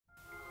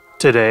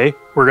Today,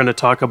 we're going to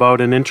talk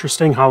about an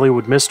interesting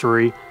Hollywood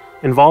mystery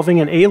involving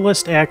an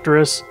A-list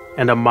actress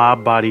and a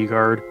mob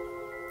bodyguard.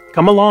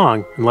 Come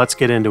along and let's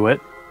get into it.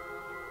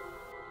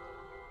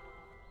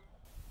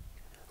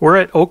 We're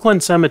at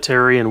Oakland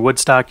Cemetery in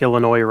Woodstock,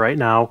 Illinois right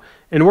now,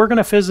 and we're going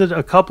to visit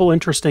a couple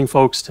interesting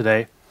folks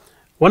today.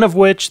 One of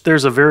which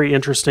there's a very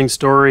interesting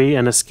story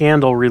and a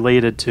scandal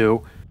related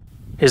to.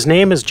 His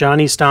name is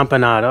Johnny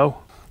Stompanato.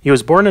 He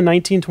was born in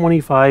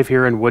 1925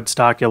 here in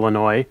Woodstock,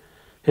 Illinois.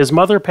 His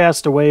mother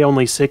passed away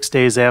only 6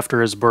 days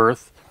after his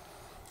birth.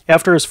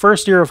 After his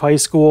first year of high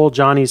school,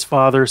 Johnny's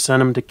father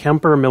sent him to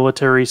Kemper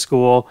Military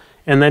School,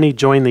 and then he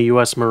joined the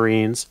U.S.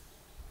 Marines.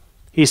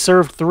 He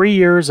served 3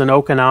 years in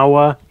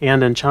Okinawa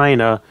and in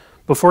China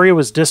before he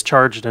was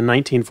discharged in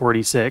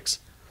 1946.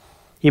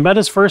 He met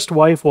his first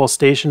wife while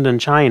stationed in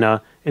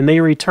China, and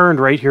they returned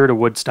right here to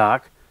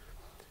Woodstock.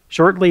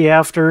 Shortly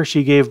after,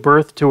 she gave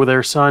birth to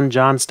their son,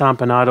 John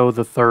Stompanato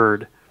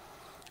III.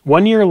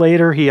 1 year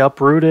later, he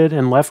uprooted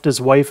and left his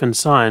wife and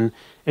son,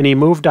 and he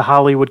moved to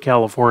Hollywood,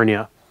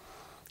 California.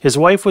 His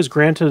wife was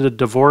granted a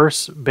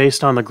divorce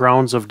based on the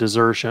grounds of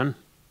desertion.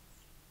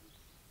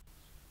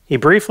 He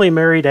briefly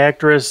married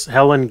actress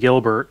Helen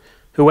Gilbert,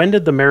 who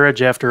ended the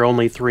marriage after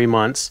only 3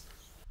 months.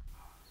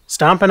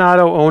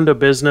 Stompanato owned a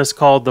business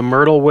called the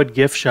Myrtlewood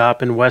Gift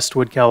Shop in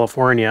Westwood,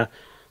 California,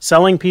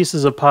 selling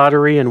pieces of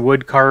pottery and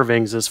wood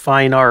carvings as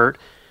fine art,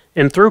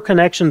 and through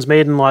connections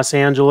made in Los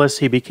Angeles,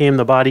 he became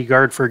the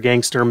bodyguard for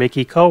gangster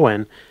Mickey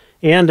Cohen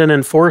and an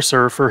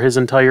enforcer for his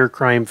entire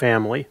crime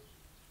family.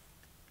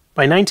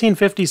 By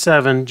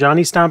 1957,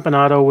 Johnny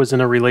Stompanato was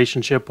in a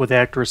relationship with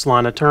actress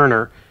Lana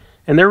Turner,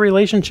 and their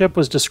relationship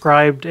was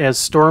described as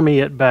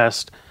stormy at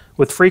best,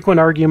 with frequent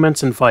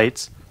arguments and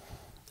fights.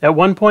 At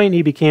one point,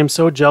 he became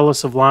so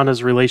jealous of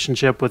Lana's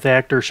relationship with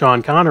actor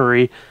Sean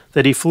Connery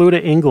that he flew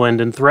to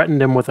England and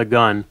threatened him with a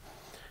gun.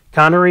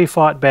 Connery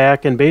fought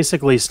back, and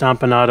basically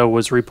Stompanato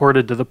was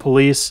reported to the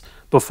police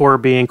before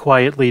being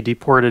quietly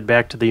deported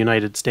back to the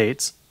United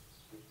States.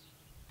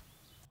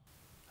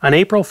 On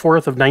April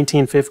 4th of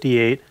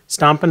 1958,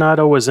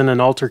 Stompanato was in an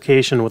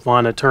altercation with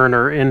Lana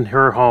Turner in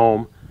her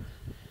home.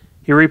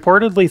 He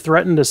reportedly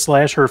threatened to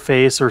slash her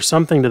face or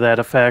something to that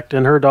effect,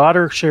 and her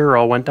daughter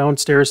Cheryl went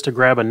downstairs to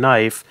grab a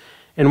knife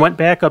and went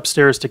back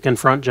upstairs to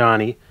confront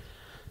Johnny.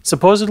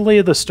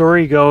 Supposedly, the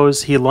story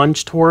goes he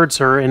lunged towards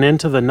her and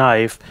into the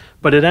knife,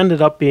 but it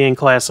ended up being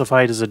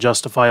classified as a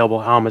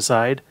justifiable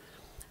homicide.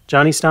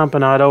 Johnny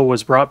Stompanato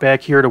was brought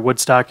back here to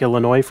Woodstock,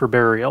 Illinois for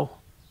burial.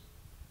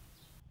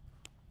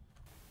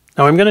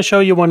 Now I'm going to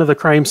show you one of the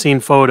crime scene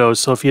photos,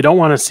 so if you don't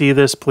want to see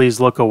this, please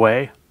look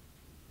away.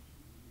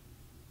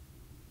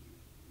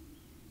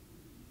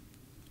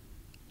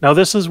 Now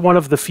this is one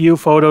of the few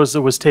photos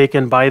that was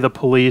taken by the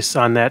police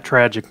on that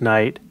tragic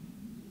night.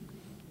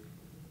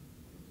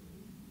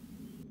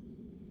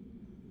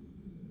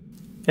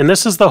 And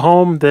this is the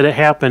home that it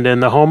happened in,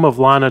 the home of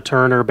Lana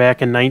Turner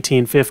back in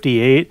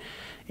 1958.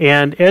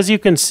 And as you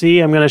can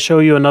see, I'm going to show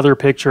you another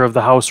picture of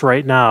the house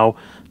right now.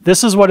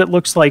 This is what it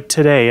looks like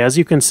today. As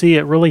you can see,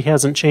 it really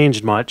hasn't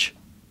changed much.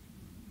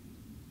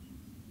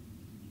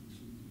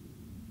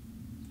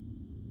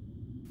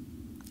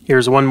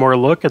 Here's one more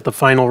look at the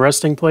final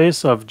resting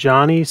place of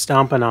Johnny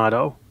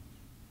Stompanato.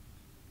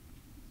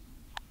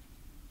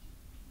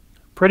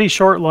 Pretty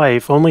short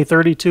life, only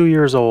 32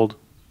 years old.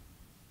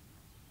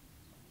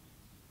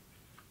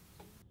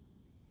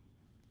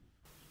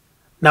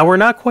 Now we're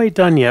not quite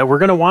done yet. We're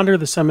going to wander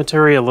the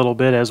cemetery a little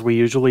bit as we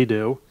usually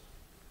do,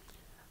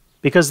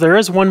 because there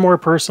is one more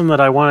person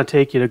that I want to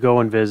take you to go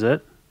and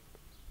visit.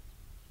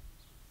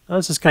 Now,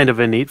 this is kind of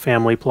a neat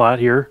family plot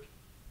here.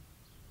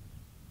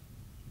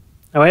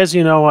 Now, as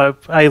you know,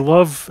 I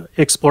love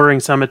exploring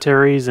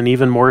cemeteries, and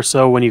even more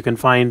so when you can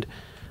find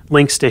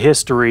links to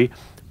history,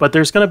 but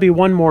there's going to be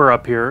one more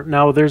up here.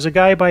 Now, there's a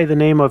guy by the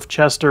name of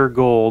Chester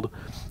Gould.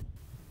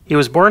 He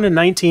was born in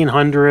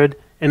 1900,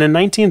 and in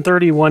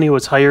 1931 he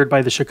was hired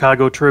by the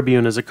Chicago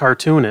Tribune as a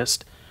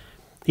cartoonist.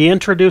 He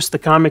introduced the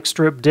comic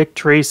strip Dick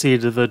Tracy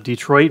to the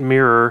Detroit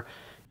Mirror,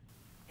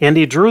 and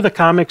he drew the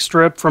comic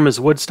strip from his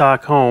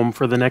Woodstock home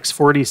for the next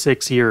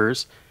 46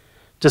 years.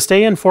 To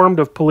stay informed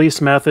of police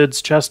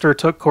methods, Chester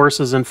took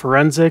courses in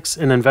forensics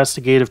and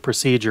investigative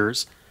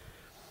procedures.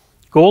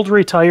 Gould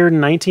retired in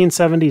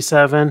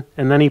 1977,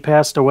 and then he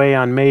passed away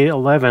on May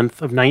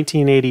 11th of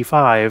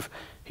 1985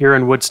 here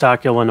in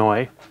Woodstock,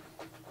 Illinois.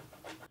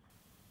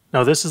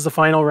 Now this is the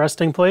final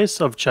resting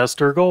place of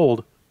Chester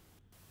Gould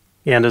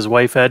and his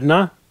wife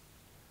Edna.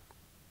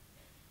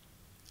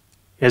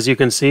 As you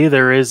can see,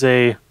 there is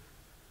a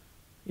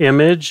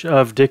image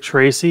of Dick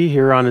Tracy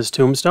here on his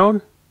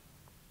tombstone.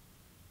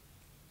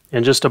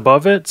 And just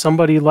above it,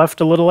 somebody left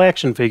a little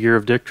action figure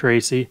of Dick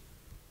Tracy.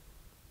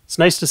 It's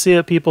nice to see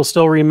that people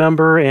still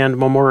remember and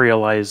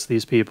memorialize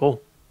these people.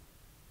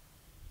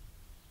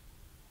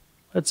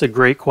 That's a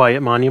great quiet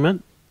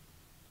monument.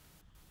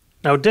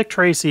 Now, Dick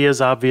Tracy is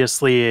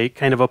obviously a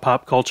kind of a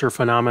pop culture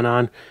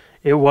phenomenon.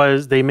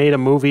 They made a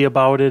movie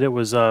about it. It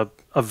was a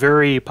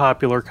very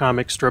popular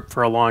comic strip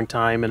for a long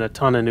time in a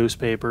ton of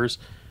newspapers.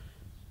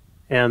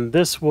 And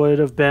this would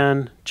have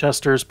been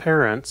Chester's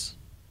parents.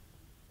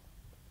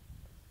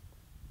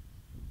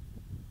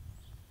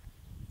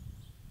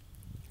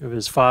 Of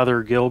his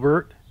father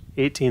Gilbert,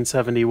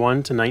 1871 to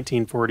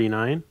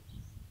 1949.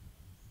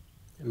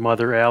 And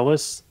mother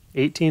Alice,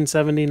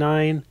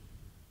 1879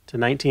 to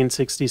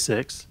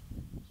 1966.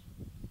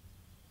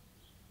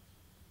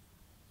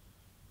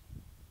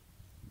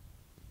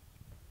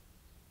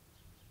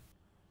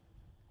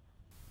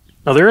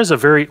 Now there is a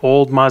very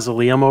old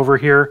mausoleum over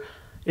here.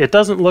 It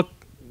doesn't look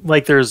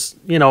like there's,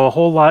 a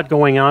whole lot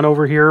going on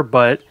over here,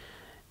 but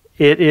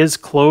it is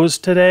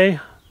closed today.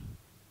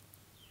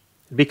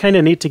 It'd be kind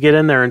of neat to get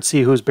in there and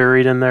see who's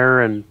buried in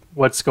there and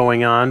what's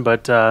going on,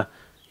 but,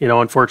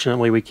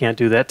 unfortunately we can't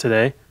do that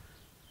today.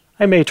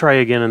 I may try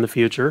again in the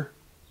future.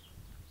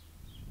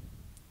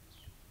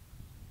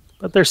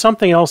 But there's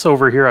something else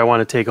over here I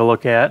want to take a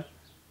look at.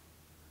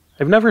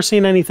 I've never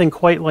seen anything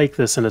quite like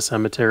this in a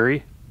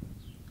cemetery.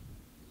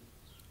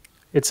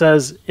 It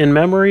says, in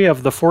memory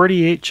of the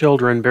 48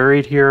 children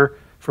buried here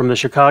from the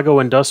Chicago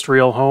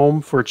Industrial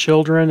Home for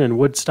Children in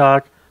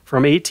Woodstock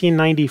from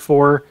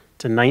 1894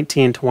 to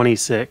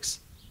 1926.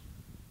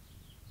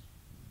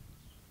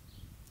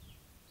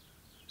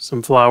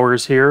 Some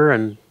flowers here,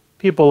 and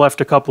people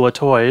left a couple of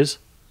toys.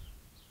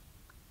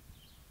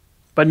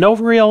 But no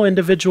real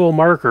individual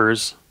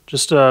markers,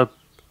 just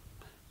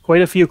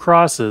quite a few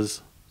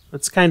crosses.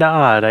 That's kind of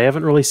odd. I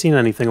haven't really seen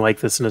anything like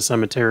this in a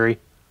cemetery.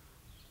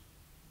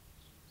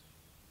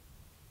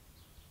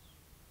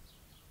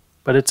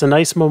 But it's a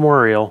nice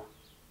memorial.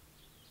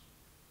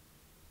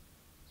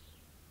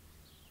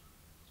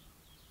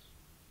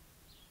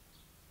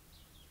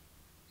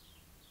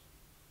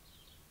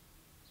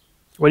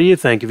 What do you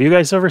think? Have you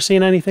guys ever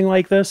seen anything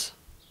like this?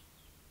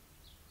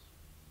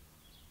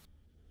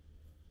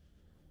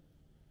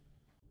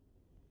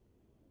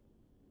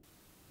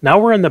 Now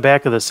we're in the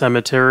back of the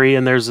cemetery,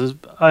 and there's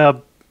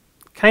a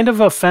kind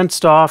of a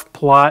fenced-off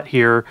plot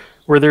here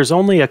where there's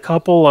only a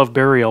couple of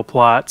burial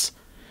plots.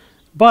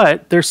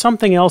 But there's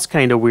something else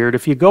kind of weird.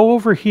 If you go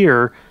over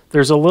here,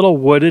 there's a little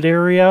wooded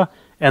area,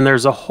 and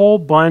there's a whole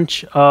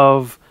bunch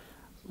of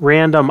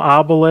random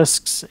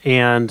obelisks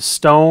and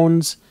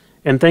stones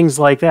and things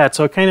like that.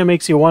 So it kind of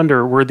makes you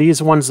wonder, were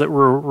these ones that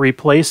were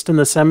replaced in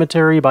the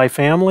cemetery by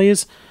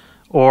families?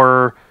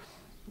 Or,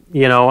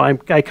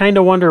 I kind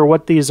of wonder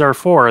what these are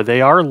for. They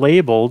are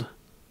labeled,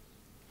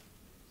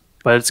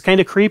 but it's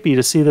kind of creepy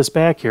to see this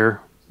back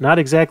here. Not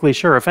exactly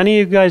sure. If any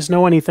of you guys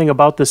know anything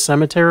about this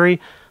cemetery,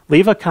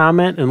 leave a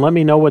comment and let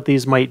me know what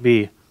these might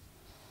be.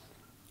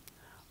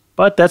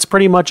 But that's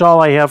pretty much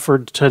all I have for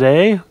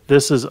today.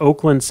 This is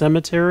Oakland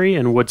Cemetery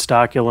in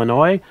Woodstock,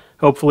 Illinois.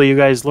 Hopefully you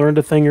guys learned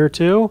a thing or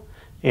two.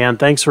 And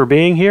thanks for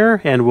being here,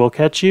 and we'll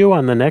catch you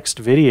on the next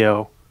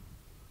video.